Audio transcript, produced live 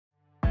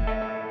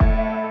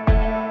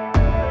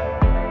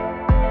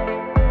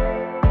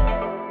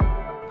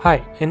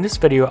Hi, in this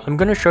video I'm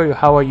going to show you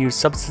how I use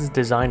Substance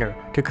Designer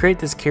to create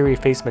this kiwi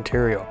face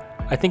material.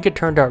 I think it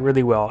turned out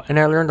really well and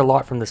I learned a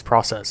lot from this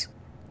process.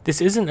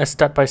 This isn't a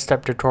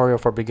step-by-step tutorial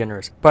for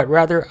beginners, but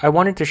rather I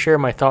wanted to share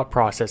my thought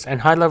process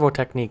and high-level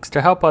techniques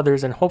to help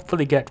others and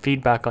hopefully get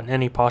feedback on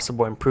any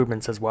possible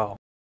improvements as well.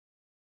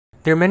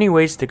 There are many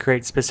ways to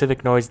create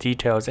specific noise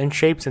details and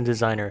shapes in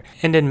Designer,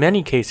 and in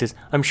many cases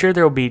I'm sure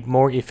there will be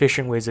more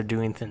efficient ways of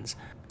doing things.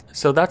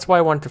 So that's why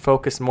I want to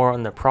focus more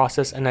on the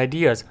process and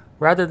ideas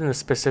rather than the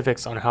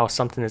specifics on how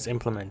something is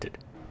implemented,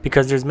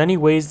 because there's many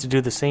ways to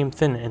do the same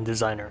thing in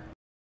Designer.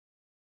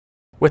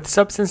 With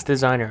Substance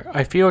Designer,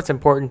 I feel it's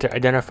important to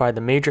identify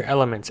the major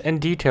elements and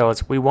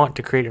details we want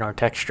to create in our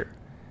texture.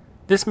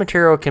 This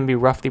material can be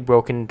roughly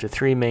broken into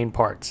three main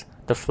parts: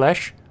 the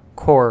flesh,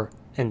 core,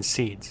 and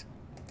seeds.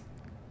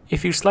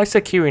 If you slice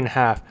a kiwi in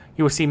half,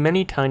 you will see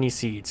many tiny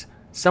seeds.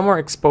 Some are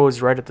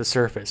exposed right at the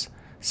surface,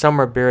 some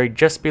are buried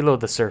just below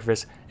the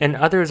surface, and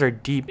others are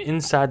deep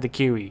inside the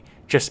kiwi,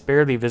 just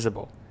barely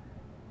visible.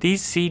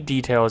 These seed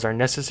details are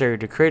necessary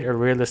to create a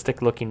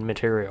realistic looking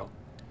material.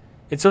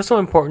 It's also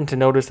important to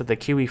notice that the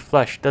kiwi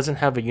flesh doesn't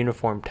have a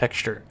uniform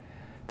texture.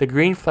 The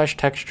green flesh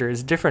texture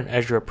is different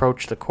as you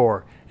approach the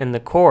core, and the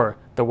core,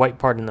 the white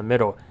part in the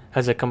middle,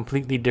 has a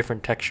completely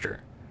different texture.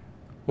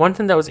 One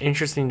thing that was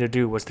interesting to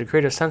do was to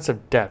create a sense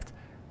of depth,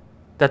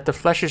 that the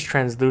flesh is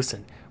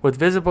translucent, with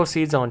visible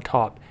seeds on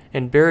top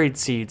and buried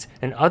seeds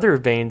and other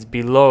veins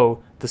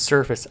below the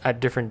surface at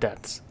different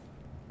depths.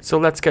 So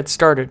let's get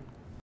started.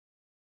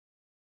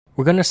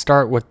 We're going to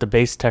start with the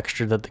base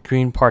texture that the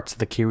green parts of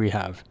the kiwi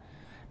have.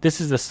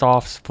 This is the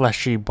soft,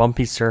 fleshy,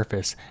 bumpy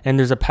surface, and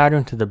there's a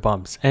pattern to the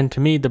bumps, and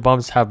to me the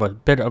bumps have a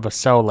bit of a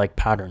cell-like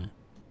pattern.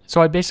 So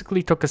I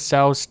basically took a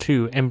cells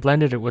 2 and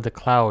blended it with the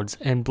clouds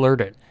and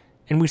blurred it,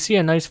 and we see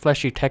a nice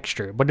fleshy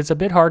texture, but it's a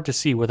bit hard to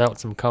see without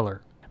some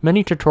color.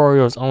 Many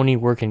tutorials only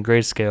work in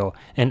grayscale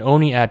and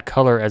only add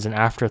color as an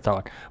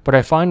afterthought, but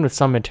I find with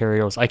some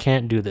materials I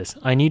can't do this.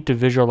 I need to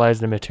visualize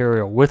the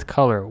material with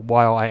color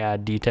while I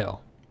add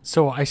detail.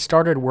 So I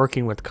started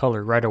working with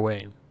color right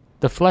away.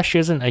 The flesh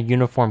isn't a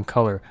uniform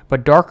color,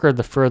 but darker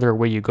the further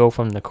away you go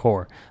from the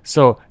core.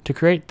 So to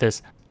create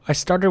this, I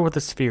started with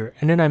a sphere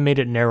and then I made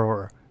it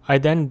narrower. I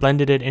then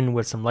blended it in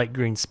with some light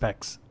green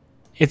specks.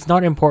 It's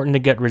not important to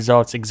get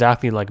results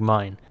exactly like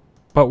mine,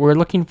 but we're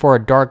looking for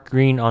a dark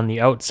green on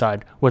the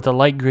outside with a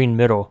light green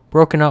middle,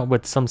 broken out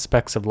with some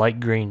specks of light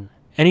green.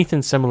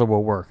 Anything similar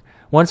will work.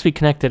 Once we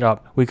connect it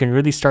up, we can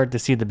really start to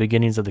see the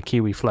beginnings of the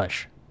kiwi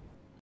flesh.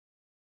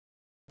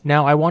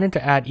 Now I wanted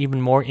to add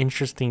even more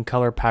interesting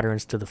color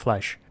patterns to the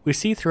flesh. We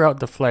see throughout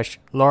the flesh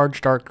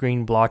large dark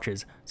green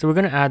blotches, so we're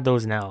going to add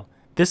those now.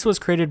 This was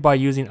created by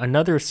using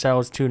another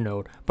cells 2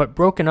 node, but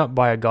broken up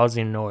by a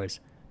Gaussian noise.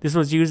 This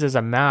was used as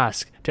a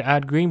mask to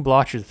add green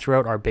blotches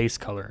throughout our base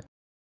color.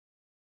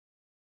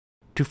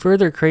 To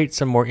further create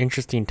some more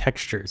interesting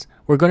textures,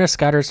 we're going to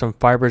scatter some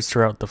fibers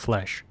throughout the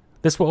flesh.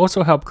 This will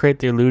also help create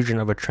the illusion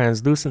of a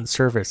translucent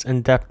surface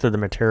and depth to the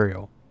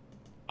material.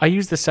 I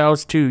used the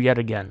cells 2 yet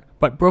again,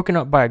 but broken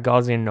up by a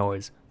Gaussian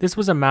noise. This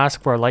was a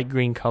mask for a light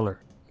green color.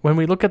 When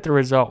we look at the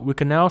result, we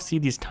can now see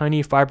these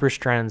tiny fiber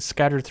strands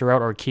scattered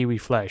throughout our kiwi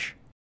flesh.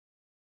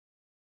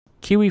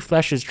 Kiwi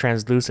flesh is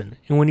translucent,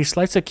 and when you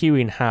slice a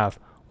kiwi in half,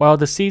 while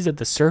the seeds at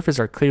the surface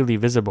are clearly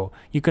visible,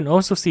 you can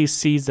also see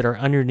seeds that are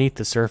underneath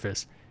the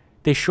surface.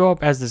 They show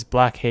up as this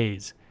black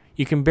haze.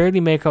 You can barely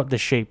make out the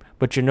shape,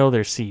 but you know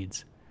they're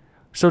seeds.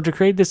 So to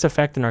create this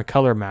effect in our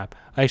color map,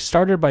 I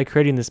started by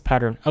creating this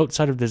pattern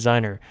outside of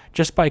Designer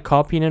just by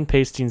copying and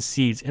pasting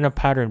seeds in a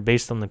pattern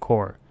based on the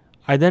core.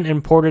 I then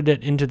imported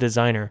it into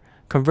Designer,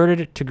 converted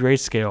it to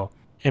grayscale,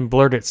 and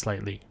blurred it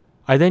slightly.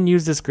 I then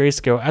used this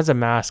grayscale as a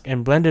mask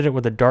and blended it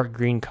with a dark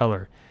green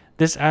color.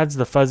 This adds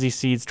the fuzzy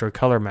seeds to our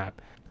color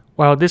map.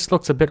 While this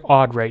looks a bit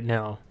odd right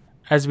now,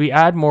 as we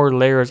add more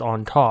layers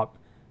on top,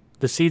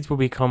 the seeds will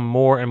become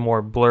more and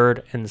more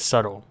blurred and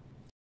subtle.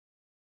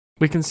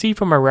 We can see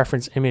from our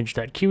reference image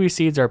that kiwi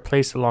seeds are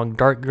placed along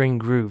dark green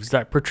grooves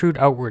that protrude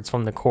outwards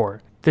from the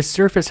core. This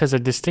surface has a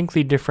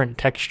distinctly different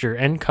texture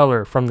and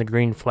color from the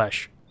green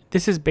flesh.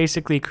 This is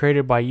basically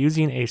created by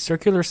using a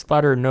circular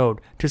splatter node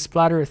to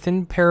splatter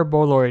thin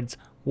paraboloids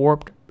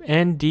warped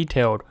and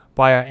detailed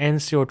by an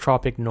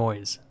anisotropic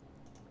noise.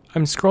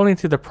 I'm scrolling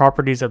through the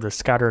properties of the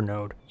scatter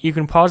node. You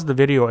can pause the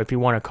video if you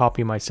want to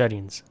copy my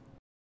settings.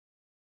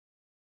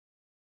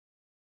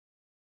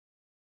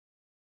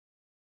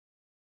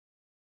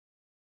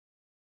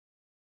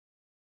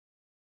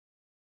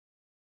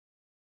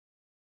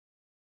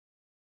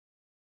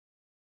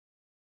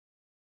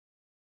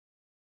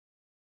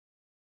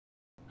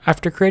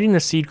 After creating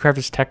the seed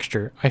crevice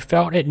texture, I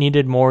felt it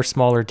needed more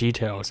smaller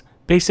details,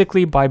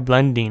 basically by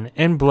blending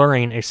and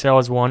blurring a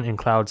cells 1 and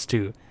clouds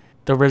 2.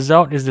 The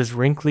result is this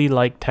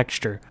wrinkly-like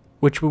texture,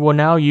 which we will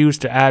now use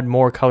to add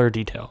more color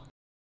detail.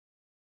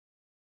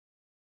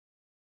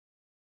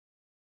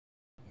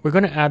 We're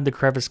going to add the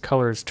crevice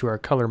colors to our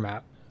color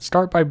map.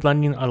 Start by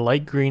blending a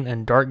light green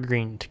and dark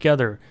green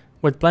together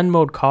with blend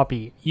mode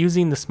copy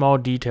using the small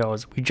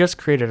details we just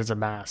created as a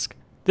mask.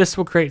 This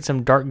will create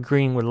some dark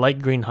green with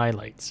light green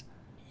highlights.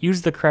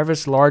 use the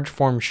crevice large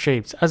form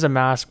shapes as a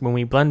mask when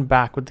we blend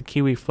back with the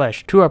kiwi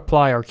flesh to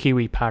apply our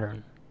kiwi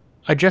pattern.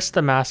 Adjust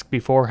the mask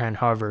beforehand,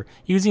 however,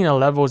 using a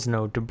levels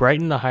node to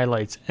brighten the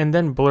highlights and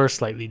then blur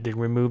slightly to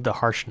remove the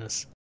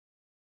harshness.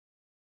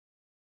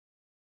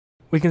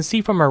 We can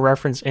see from our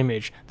reference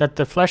image that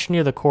the flesh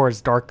near the core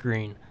is dark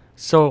green,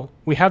 so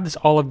we have this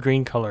olive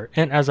green color,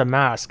 and as a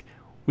mask,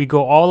 we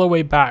go all the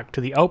way back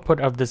to the output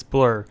of this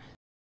blur.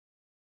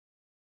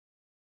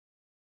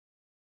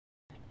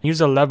 Use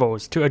a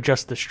levels to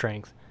adjust the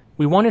strength.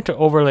 We want it to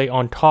overlay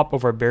on top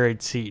of our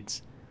buried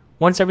seeds.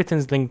 Once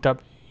everything's linked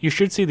up, you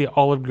should see the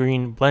olive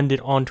green blended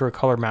onto our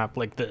color map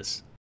like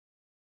this.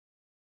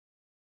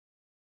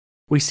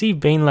 We see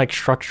vein-like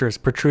structures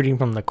protruding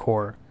from the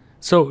core.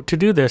 So to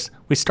do this,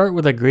 we start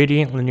with a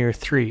gradient linear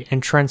 3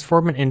 and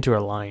transform it into a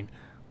line.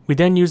 We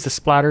then use the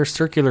splatter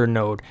circular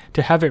node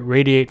to have it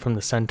radiate from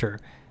the center.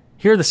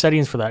 Here are the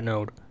settings for that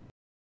node.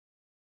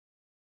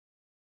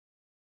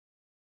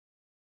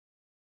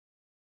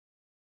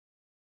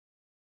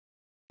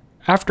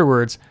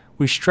 Afterwards,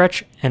 we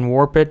stretch and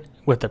warp it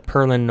with a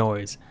Perlin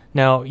noise.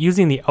 Now,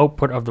 using the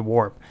output of the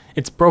warp,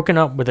 it's broken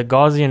up with a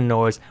Gaussian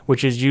noise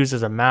which is used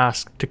as a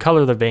mask to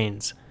color the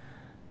veins.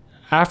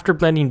 After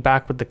blending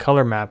back with the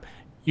color map,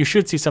 you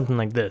should see something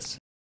like this.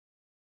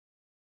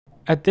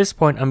 At this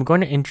point, I'm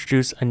going to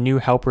introduce a new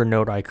helper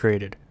node I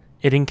created.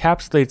 It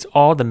encapsulates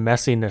all the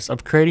messiness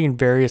of creating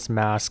various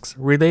masks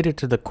related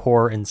to the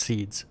core and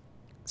seeds.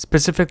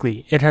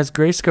 Specifically, it has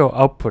grayscale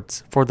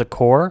outputs for the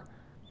core,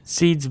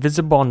 seeds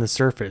visible on the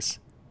surface,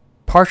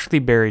 partially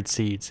buried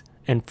seeds,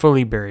 and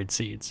fully buried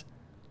seeds.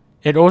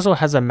 It also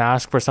has a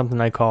mask for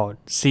something I call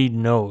seed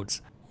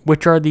nodes,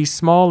 which are these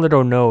small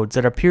little nodes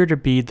that appear to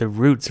be the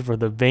roots for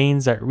the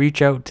veins that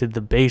reach out to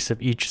the base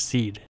of each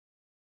seed.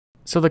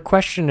 So the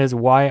question is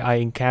why I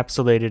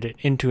encapsulated it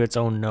into its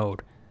own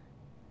node.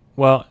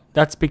 Well,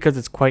 that's because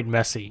it's quite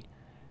messy.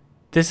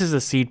 This is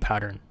a seed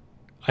pattern.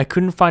 I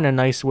couldn't find a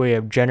nice way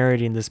of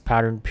generating this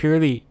pattern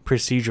purely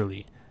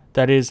procedurally.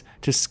 That is,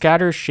 to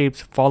scatter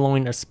shapes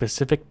following a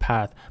specific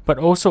path, but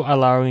also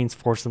allowing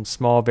for some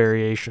small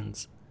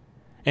variations.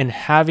 And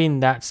having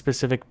that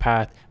specific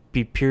path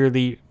be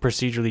purely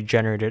procedurally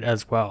generated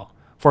as well.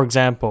 For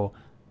example,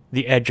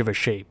 the edge of a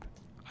shape.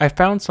 I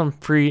found some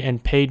free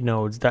and paid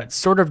nodes that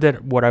sort of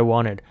did what I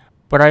wanted,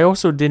 but I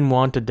also didn't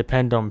want to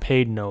depend on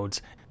paid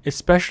nodes,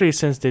 especially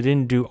since they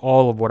didn't do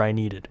all of what I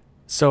needed.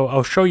 So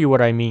I'll show you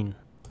what I mean.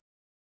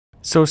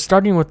 So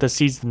starting with the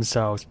seeds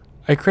themselves,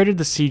 I created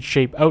the seed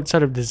shape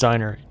outside of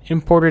Designer,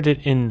 imported it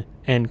in,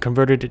 and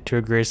converted it to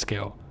a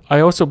grayscale. I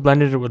also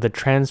blended it with a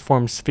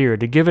transform sphere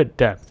to give it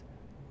depth.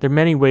 There are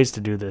many ways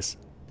to do this.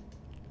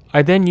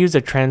 I then used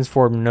a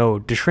transform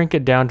node to shrink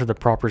it down to the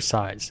proper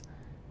size,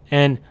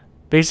 and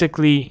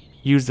basically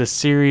used a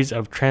series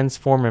of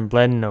transform and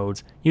blend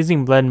nodes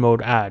using blend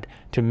mode add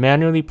to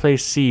manually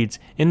place seeds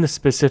in the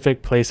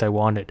specific place I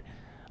wanted.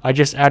 I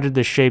just added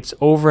the shapes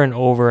over and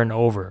over and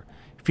over,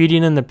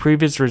 feeding in the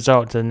previous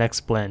result to the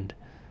next blend.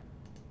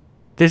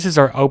 This is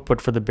our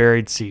output for the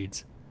buried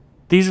seeds.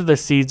 These are the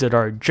seeds that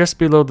are just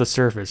below the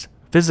surface,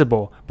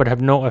 visible but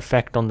have no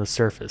effect on the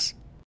surface.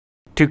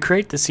 To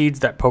create the seeds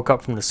that poke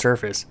up from the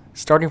surface,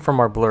 starting from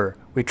our blur,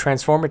 we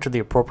transform it to the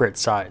appropriate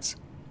size.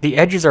 The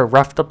edges are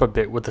roughed up a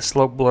bit with a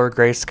slope blur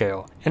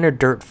grayscale and a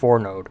dirt 4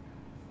 node.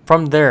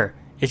 From there,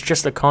 it's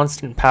just a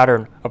constant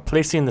pattern of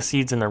placing the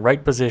seeds in the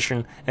right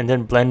position and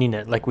then blending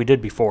it like we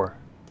did before.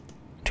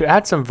 To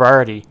add some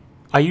variety,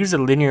 I used a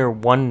linear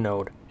 1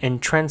 node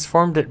and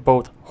transformed it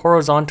both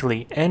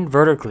horizontally and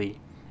vertically,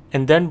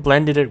 and then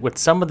blended it with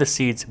some of the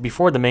seeds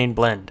before the main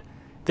blend.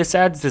 This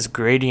adds this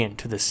gradient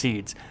to the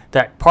seeds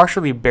that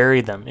partially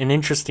bury them in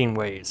interesting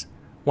ways.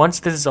 Once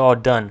this is all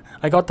done,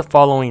 I got the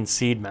following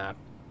seed map.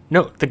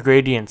 Note the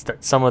gradients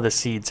that some of the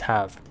seeds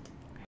have.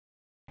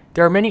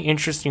 There are many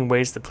interesting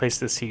ways to place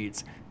the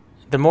seeds.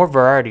 The more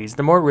varieties,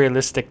 the more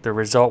realistic the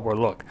result will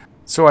look,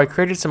 so I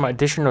created some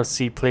additional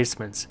seed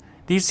placements.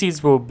 These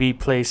seeds will be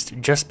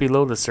placed just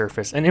below the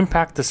surface and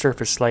impact the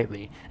surface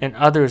slightly, and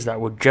others that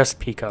will just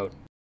peek out.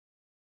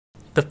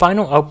 The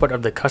final output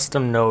of the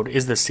custom node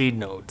is the seed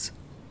nodes.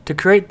 To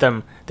create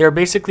them, they are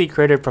basically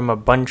created from a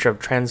bunch of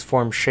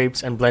transformed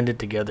shapes and blended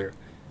together.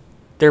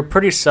 They're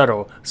pretty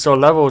subtle, so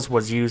levels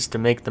was used to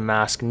make the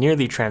mask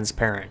nearly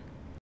transparent.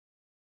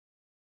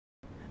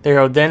 They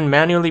are then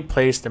manually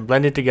placed and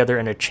blended together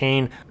in a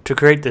chain to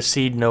create the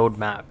seed node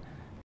map.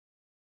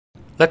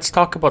 Let's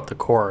talk about the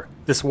core,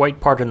 this white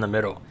part in the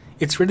middle.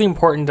 It's really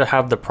important to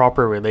have the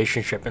proper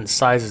relationship and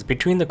sizes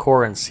between the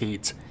core and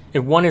seeds.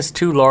 If one is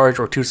too large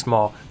or too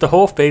small, the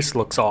whole face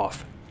looks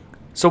off.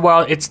 So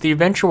while it's the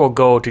eventual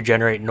goal to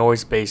generate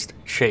noise-based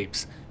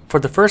shapes, for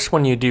the first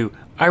one you do,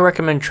 I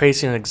recommend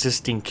tracing an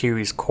existing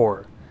kiwi's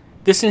core.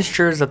 This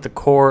ensures that the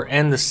core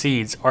and the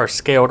seeds are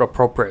scaled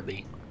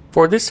appropriately.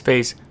 For this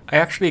face, I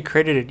actually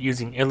created it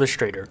using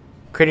Illustrator,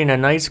 creating a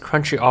nice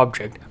crunchy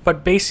object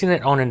but basing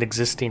it on an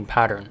existing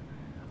pattern.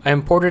 I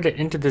imported it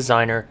into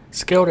Designer,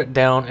 scaled it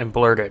down and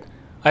blurred it.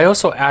 I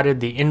also added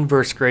the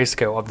inverse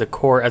grayscale of the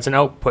core as an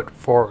output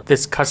for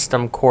this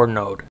custom core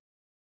node.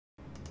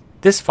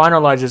 This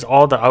finalizes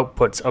all the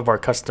outputs of our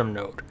custom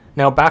node.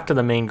 Now back to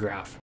the main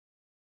graph.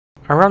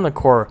 Around the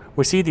core,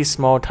 we see these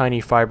small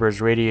tiny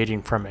fibers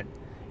radiating from it.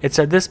 It's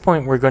at this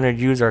point we're going to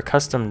use our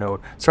custom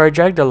node, so I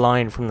dragged a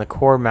line from the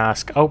core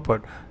mask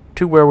output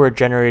to where we're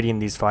generating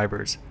these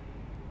fibers.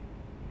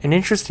 An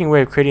interesting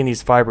way of creating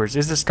these fibers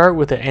is to start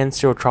with an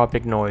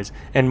anisotropic noise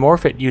and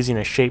morph it using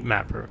a shape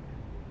mapper.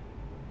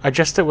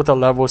 Adjust it with the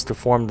levels to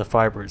form the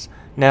fibers.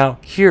 Now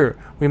here,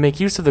 we make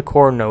use of the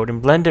core node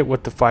and blend it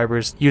with the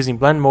fibers using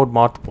blend mode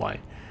multiply.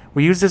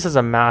 We use this as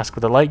a mask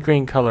with a light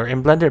green color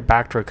and blend it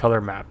back to a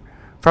color map.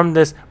 From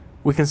this,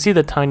 we can see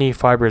the tiny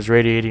fibers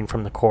radiating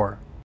from the core.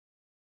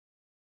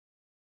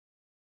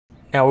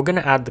 Now we're going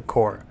to add the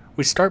core.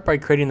 We start by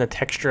creating the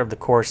texture of the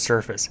core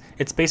surface.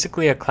 It's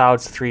basically a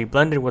clouds 3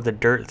 blended with a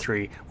dirt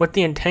 3 with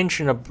the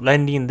intention of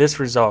blending this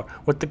result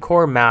with the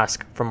core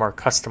mask from our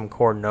custom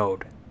core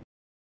node.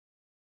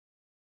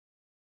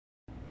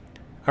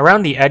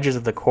 Around the edges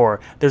of the core,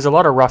 there's a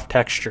lot of rough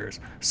textures.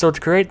 So to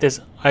create this,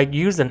 I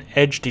used an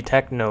edge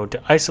detect node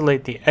to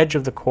isolate the edge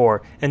of the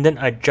core and then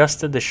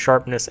adjusted the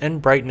sharpness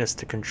and brightness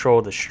to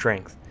control the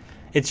strength.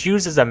 It's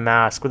used as a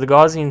mask with the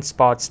Gaussian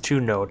spots 2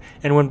 node,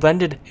 and when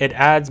blended, it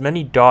adds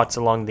many dots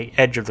along the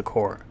edge of the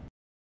core.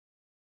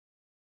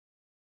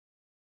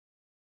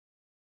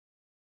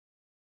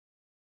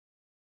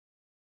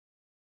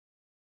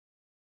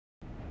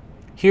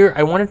 Here,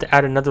 I wanted to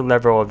add another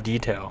level of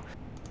detail,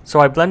 so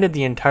I blended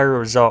the entire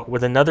result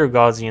with another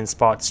Gaussian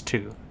spots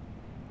 2.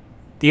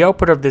 The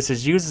output of this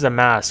is used as a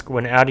mask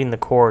when adding the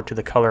core to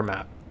the color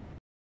map.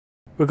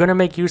 We're going to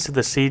make use of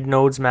the seed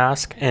nodes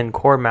mask and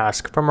core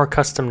mask from our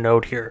custom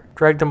node here.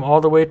 Drag them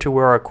all the way to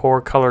where our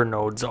core color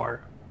nodes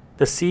are.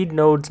 The seed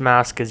nodes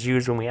mask is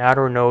used when we add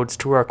our nodes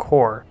to our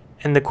core,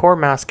 and the core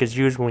mask is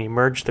used when we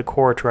merge the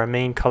core to our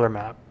main color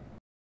map.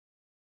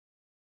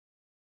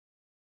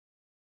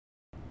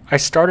 I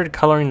started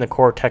coloring the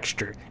core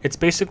texture. It's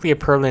basically a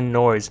Perlin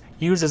noise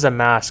used as a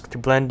mask to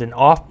blend an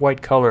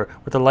off-white color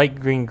with a light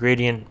green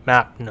gradient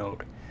map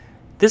node.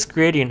 This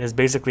gradient is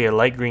basically a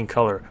light green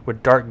color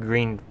with dark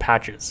green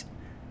patches.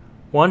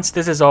 Once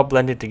this is all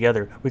blended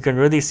together, we can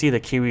really see the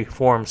kiwi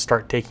form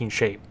start taking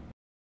shape.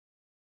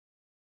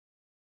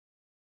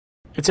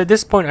 It's at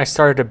this point I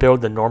started to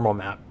build the normal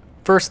map.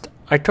 First,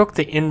 I took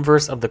the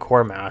inverse of the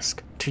core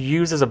mask to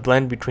use as a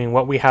blend between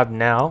what we have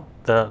now,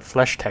 the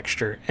flesh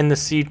texture, and the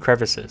seed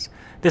crevices.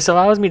 This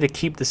allows me to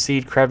keep the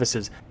seed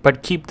crevices,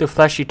 but keep the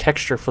fleshy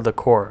texture for the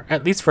core,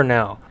 at least for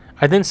now.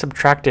 I then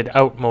subtracted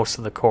out most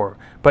of the core,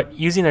 but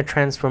using a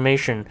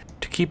transformation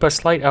to keep a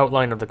slight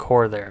outline of the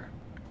core there.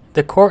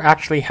 The core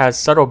actually has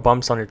subtle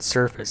bumps on its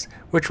surface,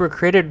 which were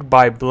created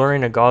by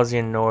blurring a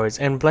Gaussian noise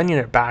and blending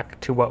it back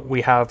to what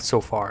we have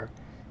so far.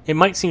 It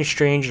might seem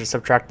strange to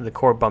subtract the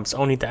core bumps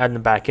only to add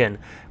them back in,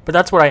 but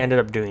that's what I ended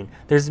up doing.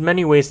 There's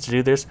many ways to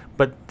do this,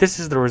 but this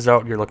is the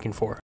result you're looking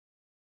for.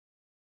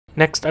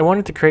 Next, I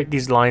wanted to create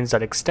these lines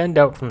that extend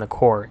out from the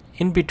core,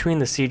 in between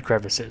the seed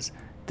crevices.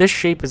 This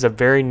shape is a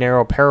very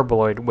narrow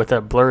paraboloid with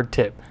a blurred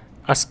tip.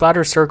 A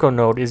splatter circle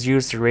node is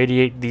used to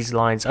radiate these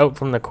lines out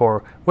from the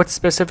core with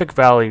specific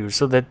values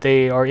so that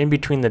they are in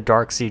between the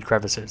dark seed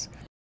crevices.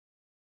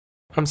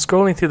 I'm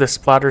scrolling through the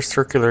splatter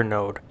circular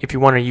node if you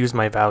want to use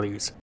my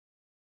values.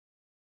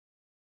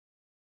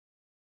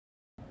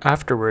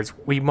 Afterwards,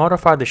 we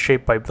modify the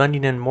shape by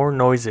blending in more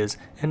noises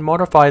and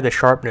modify the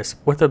sharpness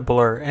with a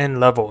blur and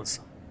levels.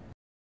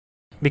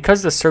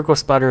 Because the circle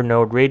splatter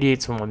node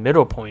radiates from a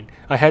middle point,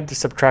 I had to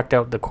subtract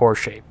out the core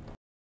shape.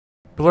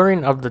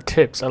 Blurring of the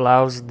tips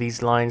allows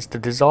these lines to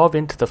dissolve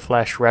into the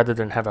flesh rather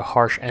than have a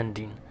harsh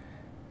ending.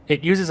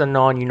 It uses a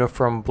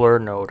non-uniform blur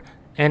node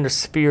and a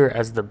sphere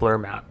as the blur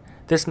map.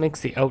 This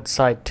makes the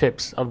outside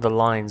tips of the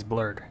lines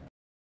blurred.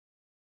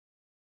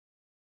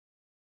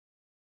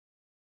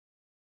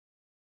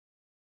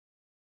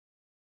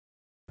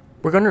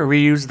 We're going to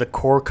reuse the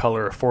core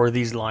color for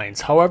these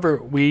lines. However,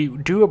 we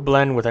do a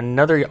blend with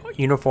another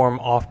uniform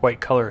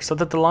off-white color so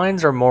that the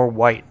lines are more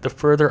white the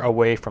further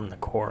away from the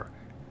core.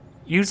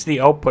 Use the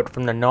output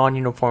from the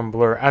non-uniform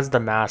blur as the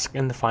mask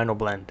in the final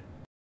blend.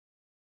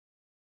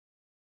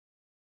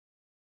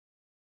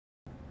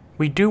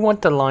 We do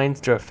want the lines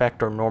to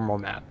affect our normal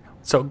map.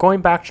 So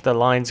going back to the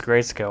lines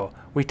grayscale,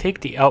 we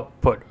take the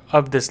output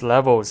of this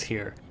levels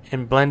here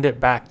and blend it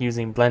back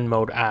using blend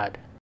mode add.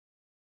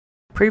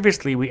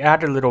 Previously, we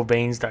added little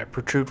veins that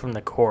protrude from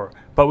the core,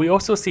 but we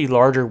also see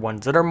larger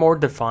ones that are more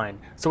defined,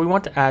 so we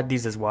want to add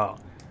these as well.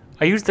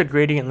 I used the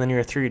gradient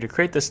linear 3 to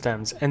create the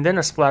stems and then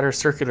a splatter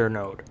circular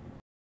node.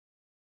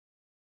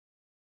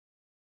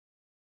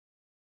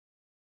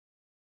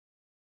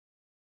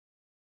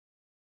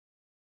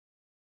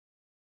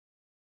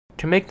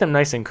 To make them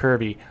nice and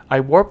curvy,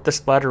 I warped the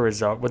splatter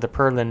result with a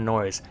Perlin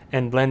noise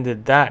and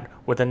blended that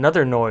with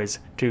another noise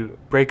to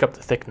break up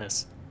the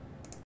thickness.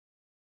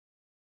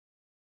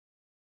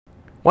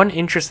 One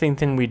interesting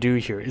thing we do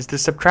here is to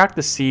subtract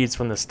the seeds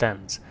from the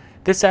stems.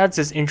 This adds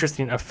this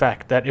interesting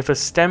effect that if a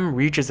stem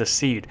reaches a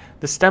seed,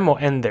 the stem will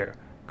end there,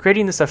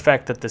 creating this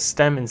effect that the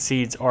stem and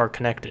seeds are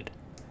connected.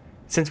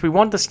 Since we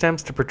want the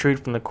stems to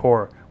protrude from the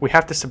core, we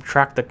have to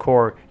subtract the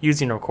core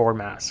using our core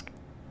mask.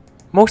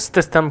 Most of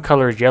the stem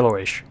color is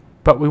yellowish,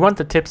 but we want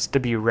the tips to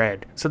be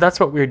red, so that's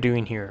what we're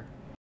doing here.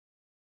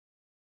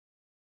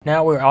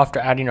 Now we're off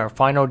to adding our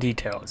final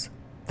details,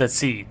 the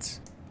seeds.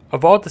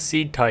 Of all the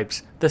seed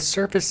types, the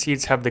surface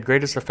seeds have the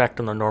greatest effect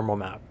on the normal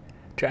map.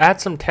 To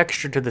add some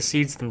texture to the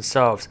seeds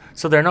themselves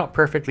so they're not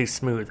perfectly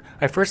smooth,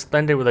 I first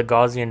blended with a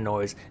Gaussian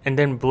noise and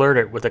then blurred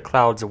it with a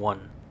clouds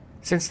 1.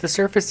 Since the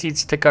surface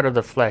seeds stick out of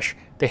the flesh,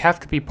 they have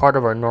to be part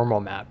of our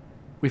normal map.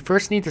 We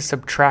first need to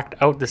subtract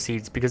out the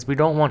seeds because we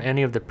don't want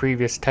any of the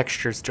previous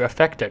textures to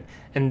affect it,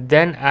 and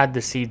then add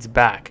the seeds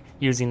back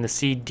using the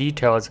seed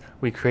details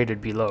we created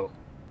below.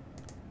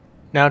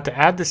 Now to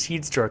add the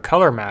seeds to our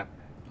color map,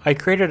 I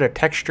created a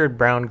textured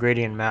brown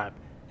gradient map,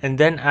 and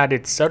then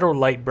added subtle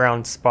light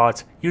brown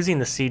spots using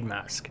the seed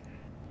mask.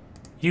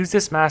 Use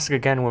this mask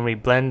again when we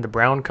blend the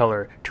brown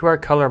color to our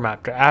color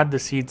map to add the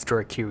seeds to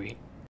our kiwi.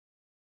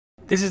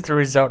 This is the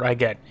result I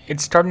get.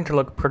 It's starting to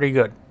look pretty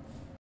good.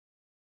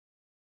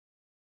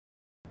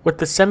 With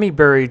the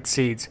semi-buried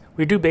seeds,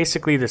 we do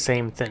basically the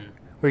same thing.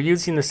 We're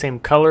using the same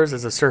colors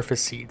as the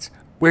surface seeds.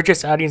 We're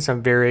just adding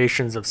some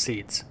variations of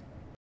seeds.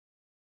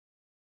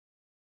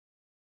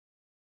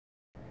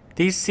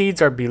 These seeds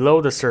are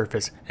below the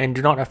surface and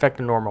do not affect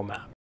the normal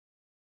map.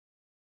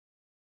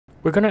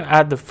 We're going to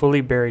add the fully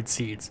buried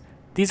seeds.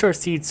 These are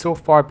seeds so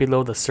far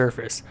below the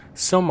surface,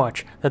 so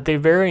much that they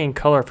vary in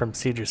color from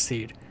seed to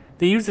seed.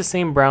 They use the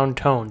same brown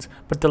tones,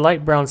 but the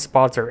light brown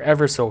spots are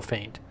ever so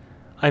faint.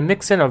 I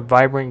mix in a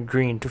vibrant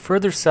green to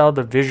further sell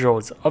the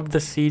visuals of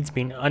the seeds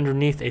being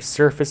underneath a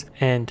surface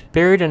and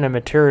buried in a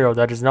material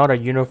that is not a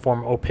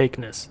uniform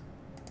opaqueness.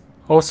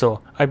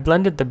 Also, I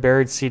blended the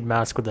buried seed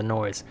mask with a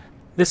noise.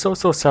 This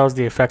also sells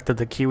the effect that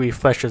the kiwi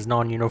flesh is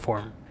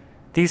non-uniform.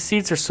 These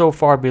seeds are so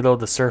far below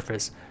the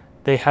surface,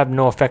 they have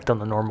no effect on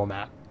the normal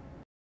map.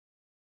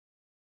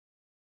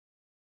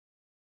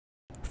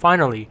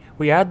 Finally,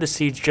 we add the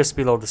seeds just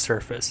below the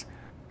surface.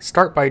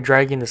 Start by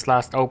dragging this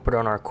last output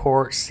on our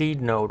core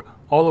seed node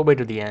all the way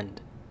to the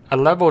end. A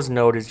levels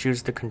node is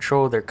used to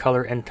control their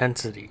color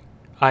intensity,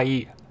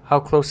 i.e. how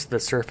close to the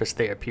surface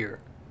they appear.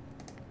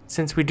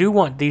 Since we do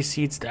want these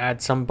seeds to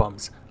add some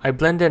bumps, I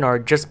blend in our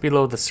just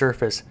below the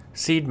surface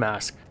seed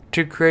mask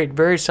to create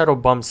very subtle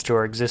bumps to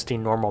our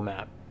existing normal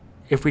map.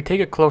 If we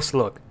take a close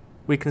look,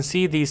 we can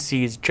see these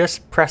seeds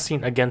just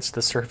pressing against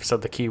the surface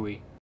of the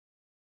kiwi.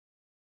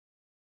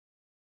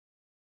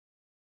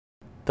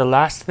 The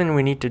last thing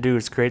we need to do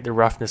is create the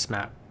roughness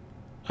map.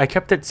 I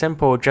kept it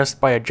simple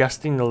just by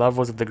adjusting the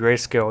levels of the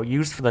grayscale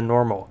used for the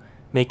normal,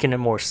 making it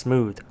more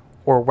smooth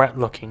or wet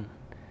looking,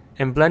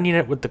 and blending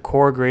it with the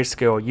core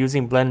grayscale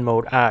using blend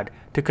mode add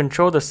to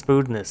control the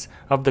smoothness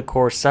of the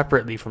core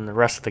separately from the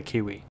rest of the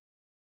kiwi.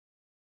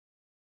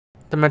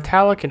 The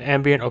metallic and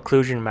ambient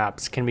occlusion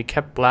maps can be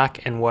kept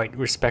black and white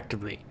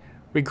respectively.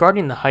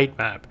 Regarding the height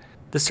map,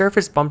 the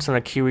surface bumps on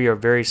a kiwi are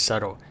very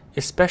subtle,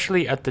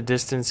 especially at the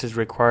distances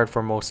required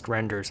for most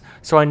renders,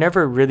 so I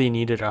never really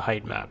needed a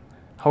height map.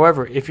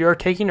 However, if you are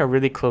taking a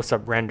really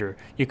close-up render,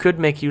 you could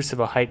make use of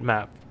a height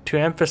map to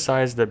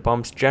emphasize the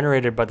bumps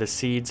generated by the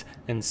seeds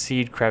and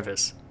seed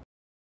crevice.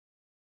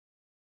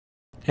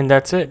 And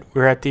that's it,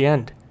 we're at the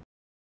end.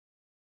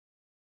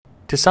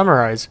 To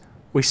summarize,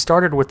 we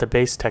started with the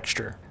base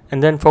texture,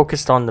 and then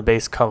focused on the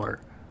base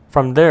color.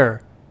 From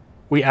there,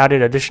 we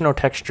added additional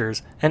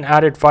textures and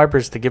added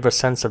fibers to give a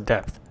sense of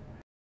depth.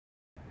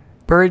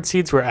 Buried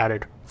seeds were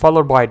added,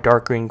 followed by a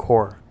dark green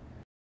core.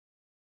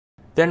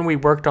 Then we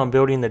worked on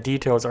building the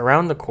details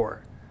around the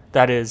core,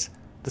 that is,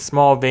 the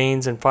small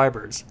veins and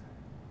fibers.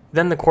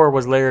 Then the core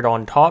was layered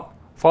on top,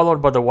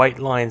 followed by the white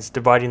lines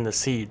dividing the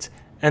seeds,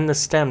 and the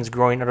stems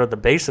growing out of the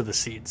base of the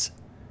seeds.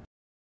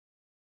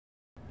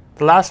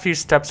 The last few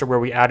steps are where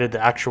we added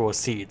the actual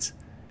seeds.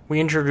 We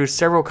introduced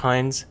several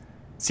kinds: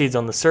 seeds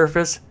on the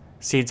surface,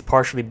 seeds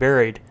partially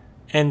buried,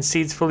 and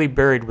seeds fully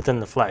buried within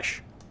the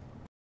flesh.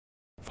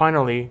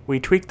 Finally, we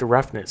tweaked the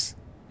roughness,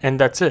 and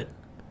that's it.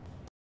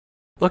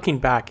 Looking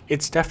back,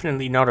 it's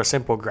definitely not a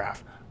simple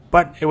graph,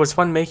 but it was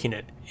fun making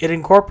it. It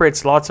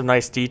incorporates lots of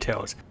nice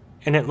details,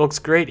 and it looks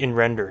great in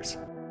renders.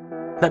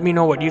 Let me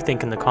know what you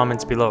think in the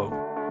comments below.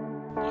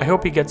 I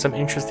hope you get some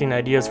interesting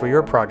ideas for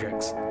your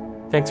projects.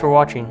 Thanks for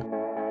watching.